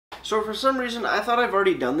So for some reason, I thought I've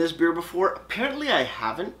already done this beer before. Apparently I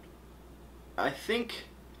haven't. I think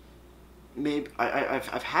maybe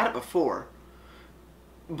I've had it before,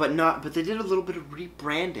 but they did a little bit of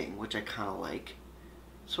rebranding, which I kind of like.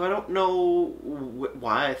 So I don't know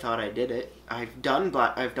why I thought I did it. I've done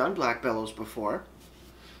Black Bellows before,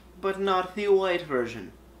 but not the white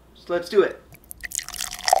version. So let's do it.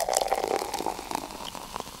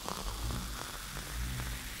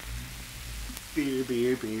 Beer,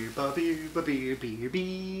 beer, beer, beer, beer, beer,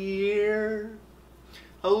 beer.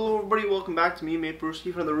 Hello everybody, welcome back to me, Mate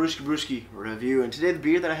Brewski, from the Brewski review. And today the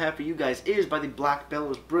beer that I have for you guys is by the Black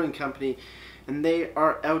Bellows Brewing Company, and they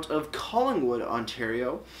are out of Collingwood,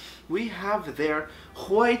 Ontario. We have their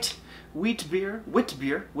white Witbier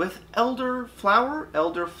with elderflower,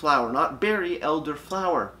 not berry,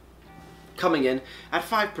 elderflower. Coming in at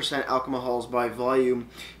 5% alcohols by volume.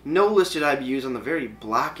 No listed IBUs on the very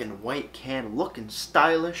black and white can, looking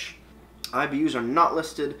stylish. IBUs are not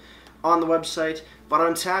listed on the website, but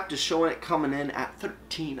Untapped is showing it coming in at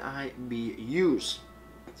 13 IBUs.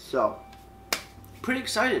 So, pretty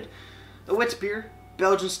excited. The Witbier,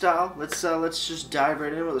 Belgian style. Let's just dive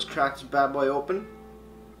right in. Let's crack this bad boy open.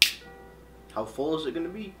 How full is it going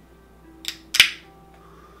to be?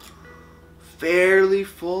 Fairly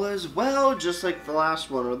full as well, just like the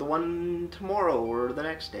last one, or the one tomorrow, or the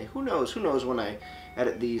next day. Who knows? Who knows when I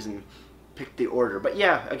edit these and pick the order. But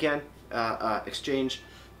yeah, again, exchange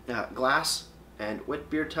glass and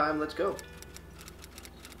Witbier time. Let's go.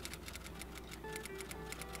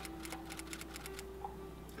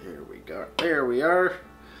 Here we go. There we are.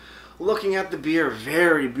 Looking at the beer,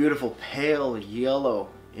 very beautiful, pale yellow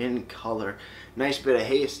in color. Nice bit of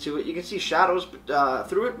haze to it. You can see shadows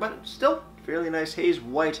through it, but still fairly nice haze.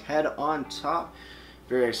 White head on top.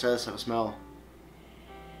 Very excited to have a smell.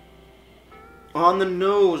 On the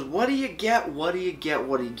nose, what do you get? What do you get?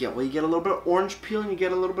 What do you get? Well, you get a little bit of orange peel and you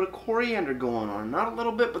get a little bit of coriander going on. Not a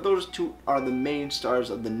little bit, but those two are the main stars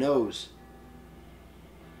of the nose.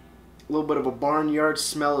 A little bit of a barnyard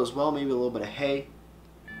smell as well. Maybe a little bit of hay.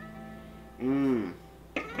 Mmm.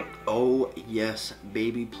 Oh, yes,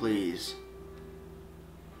 baby, please.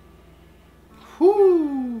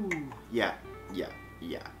 Whoo! Yeah.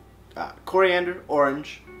 Coriander,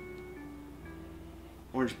 orange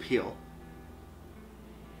peel,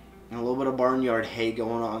 and a little bit of barnyard hay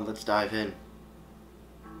going on. Let's dive in.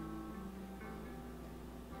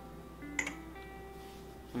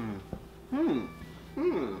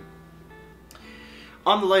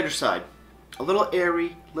 On the lighter side, a little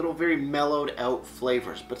airy, very mellowed out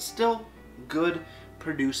flavors, but still good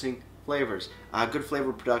producing flavors. Good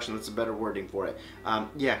flavor production, that's a better wording for it.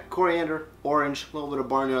 Yeah, coriander, orange, a little bit of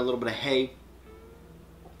barnyard, a little bit of hay,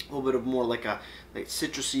 a little bit of more like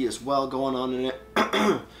citrusy as well going on in it.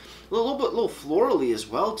 a little florally as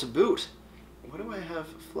well to boot. Why do I have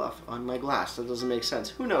fluff on my glass? That doesn't make sense.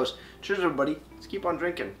 Who knows? Cheers everybody. Let's keep on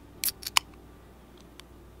drinking.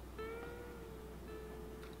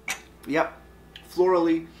 Yep.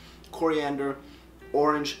 Florally, coriander,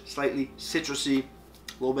 orange, slightly citrusy, a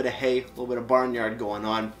little bit of hay, a little bit of barnyard going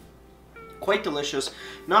on. Quite delicious,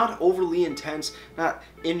 not overly intense, not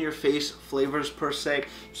in-your-face flavors per se.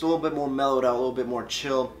 Just a little bit more mellowed out, a little bit more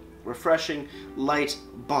chill, refreshing,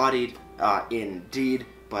 light-bodied indeed,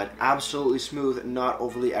 but absolutely smooth, not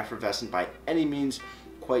overly effervescent by any means.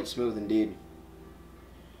 Quite smooth indeed.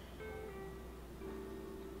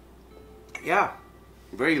 Yeah,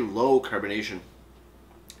 very low carbonation.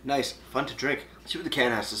 Nice, fun to drink. Let's see what the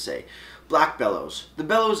can has to say. Black Bellows. The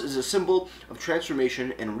Bellows is a symbol of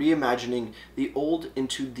transformation and reimagining the old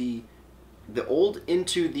into the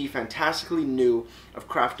fantastically new, of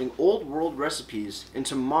crafting old world recipes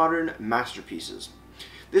into modern masterpieces.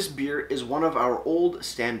 This beer is one of our old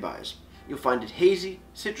standbys. You'll find it hazy,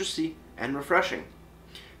 citrusy, and refreshing.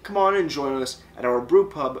 Come on and join us at our brew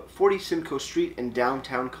pub, 40 Simcoe Street in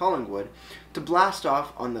downtown Collingwood, to blast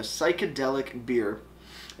off on the psychedelic beer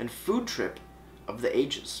and food trip of the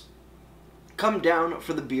ages. Come down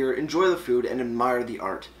for the beer, enjoy the food, and admire the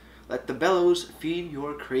art. Let the Bellows feed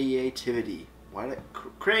your creativity.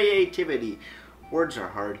 Creativity. Words are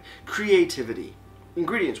hard. Creativity.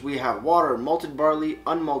 Ingredients. We have water, malted barley,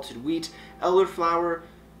 unmalted wheat, elderflower,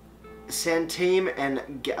 santalm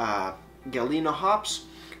and galena hops,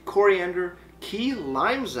 coriander, key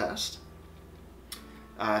lime zest,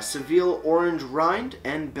 Seville orange rind,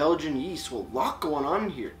 and Belgian yeast. So a lot going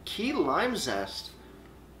on here. Key lime zest.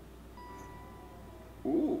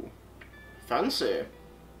 Ooh, fancy.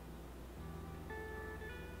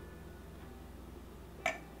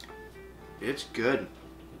 It's good.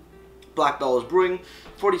 Black Bellows Brewing,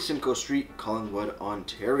 40 Simcoe Street, Collingwood,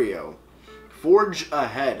 Ontario. Forge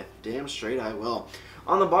ahead. Damn straight I will.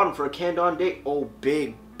 On the bottom for a canned on date, oh,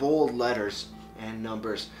 big, bold letters and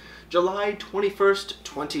numbers. July 21st,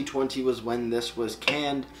 2020 was when this was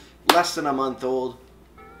canned. Less than a month old.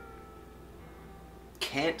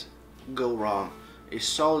 Can't go wrong. A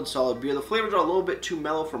solid, solid beer. The flavors are a little bit too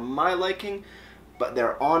mellow for my liking, but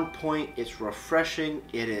they're on point. It's refreshing.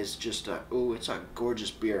 It is just a, ooh, it's a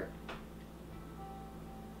gorgeous beer.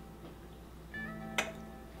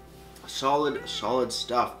 Solid, solid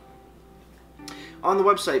stuff. On the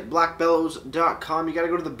website, blackbellows.com, you got to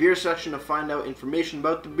go to the beer section to find out information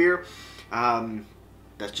about the beer.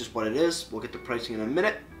 That's just what it is. We'll get the pricing in a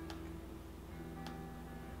minute.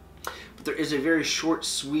 But there is a very short,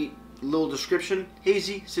 sweet little description.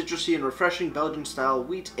 Hazy, citrusy, and refreshing Belgian-style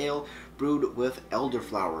wheat ale brewed with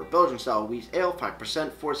elderflower. Belgian-style wheat ale,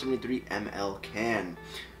 5%, 473 ml can.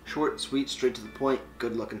 Short, sweet, straight to the point,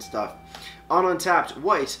 good-looking stuff. On Untapped,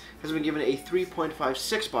 White has been given a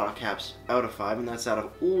 3.56 bottle caps out of 5, and that's out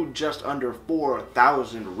of, ooh, just under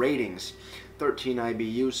 4,000 ratings. 13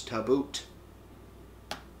 IBUs to boot.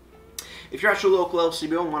 If you're at your local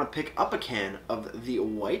LCBO and want to pick up a can of the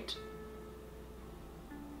White,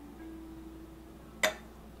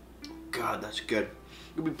 God, that's good.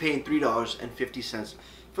 You'll be paying $3.50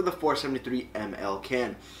 for the 473 ml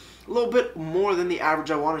can. A little bit more than the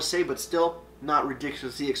average, I want to say, but still not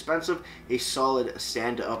ridiculously expensive. A solid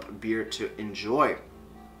stand-up beer to enjoy.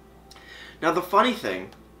 Now, the funny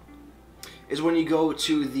thing is when you go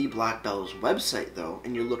to the Black Bellows website, though,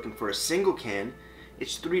 and you're looking for a single can,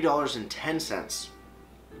 it's $3.10.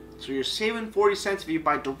 So you're saving 40 cents if you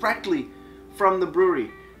buy directly from the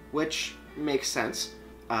brewery, which makes sense.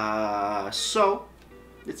 So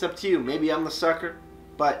it's up to you. Maybe I'm the sucker,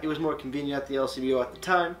 but it was more convenient at the LCBO at the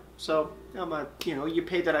time. So I'm a, you know, you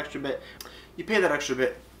pay that extra bit. You pay that extra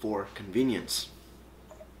bit for convenience.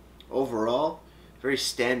 Overall, very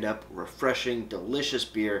stand-up, refreshing, delicious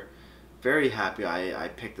beer. Very happy I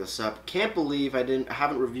picked this up. Can't believe I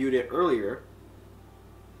haven't reviewed it earlier.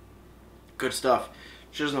 Good stuff.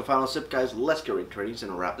 Cheers on the final sip, guys. Let's get ready to ratings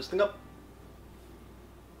and wrap this thing up.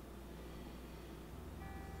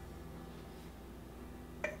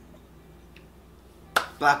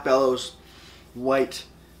 Black Bellows, White,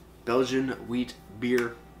 Belgian wheat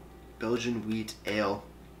beer, Belgian wheat ale.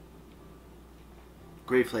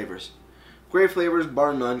 Great flavors. Great flavors,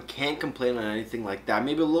 bar none. Can't complain on anything like that.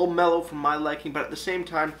 Maybe a little mellow for my liking, but at the same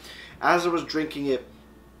time, as I was drinking it,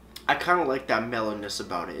 I kind of like that mellowness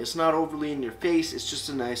about it. It's not overly in your face. It's just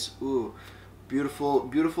a nice, ooh, beautiful,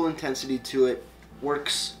 beautiful intensity to it.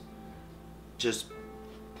 Works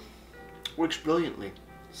brilliantly.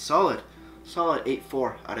 Solid. Solid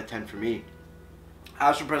 8.4 out of 10 for me.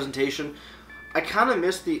 As for presentation, I kind of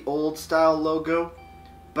miss the old style logo,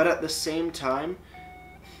 but at the same time,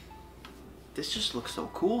 this just looks so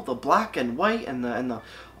cool. The black and white and the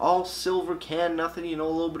all silver can, nothing, you know, a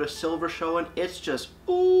little bit of silver showing. It's just,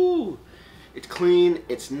 ooh, it's clean,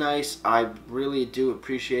 it's nice. I really do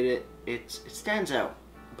appreciate it. It stands out,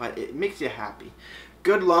 but it makes you happy.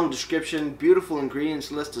 Good long description, beautiful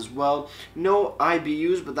ingredients list as well. No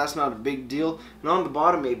IBUs, but that's not a big deal. And on the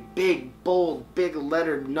bottom, a big, bold, big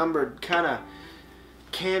lettered, numbered kind of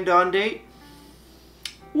canned on date.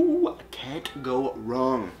 Ooh, can't go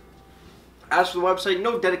wrong. As for the website,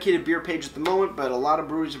 no dedicated beer page at the moment, but a lot of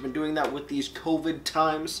breweries have been doing that with these COVID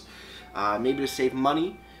times, maybe to save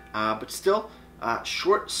money, but still.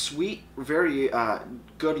 Short, sweet, very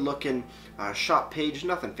good looking shop page.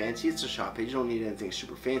 Nothing fancy, it's a shop page. You don't need anything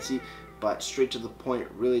super fancy, but straight to the point.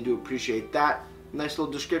 Really do appreciate that. Nice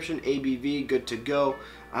little description, ABV, good to go.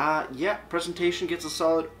 Yeah, presentation gets a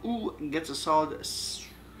solid, gets a solid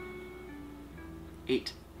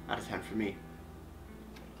 8 out of 10 for me.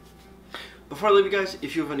 Before I leave you guys,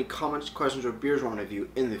 if you have any comments, questions, or beers you want to review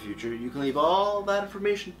in the future, you can leave all that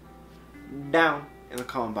information down in the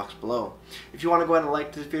comment box below. If you want to go ahead and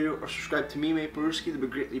like this video or subscribe to me, Mate Brewski, that'd be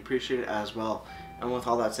greatly appreciated as well. And with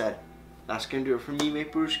all that said, that's going to do it for me,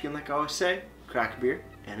 Mate Brewski, and like I always say, crack a beer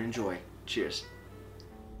and enjoy. Cheers.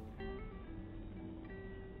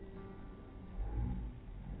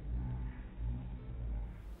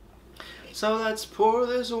 So let's pour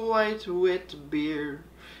this white Witbier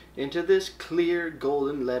into this clear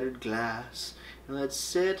golden lettered glass, and let's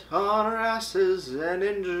sit on our asses and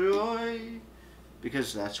enjoy.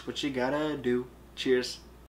 Because that's what you gotta do. Cheers.